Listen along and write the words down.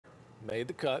made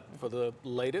the cut for the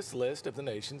latest list of the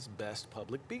nation's best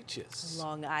public beaches.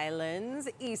 Long Island's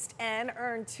East End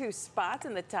earned 2 spots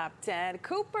in the top 10.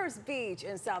 Cooper's Beach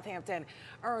in Southampton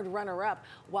earned runner-up,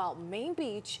 while Main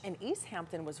Beach in East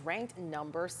Hampton was ranked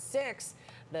number 6.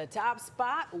 The top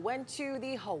spot went to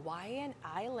the Hawaiian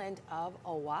island of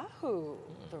Oahu.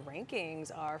 The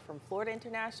rankings are from Florida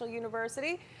International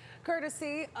University,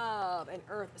 courtesy of an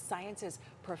earth sciences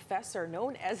professor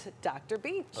known as Dr.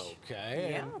 Beach.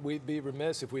 Okay, Yeah. and we'd be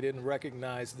remiss if we didn't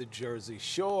recognize the Jersey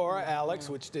Shore, Alex,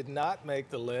 which did not make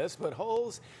the list, but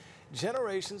holds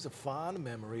generations of fond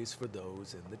memories for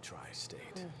those in the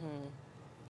tri-state.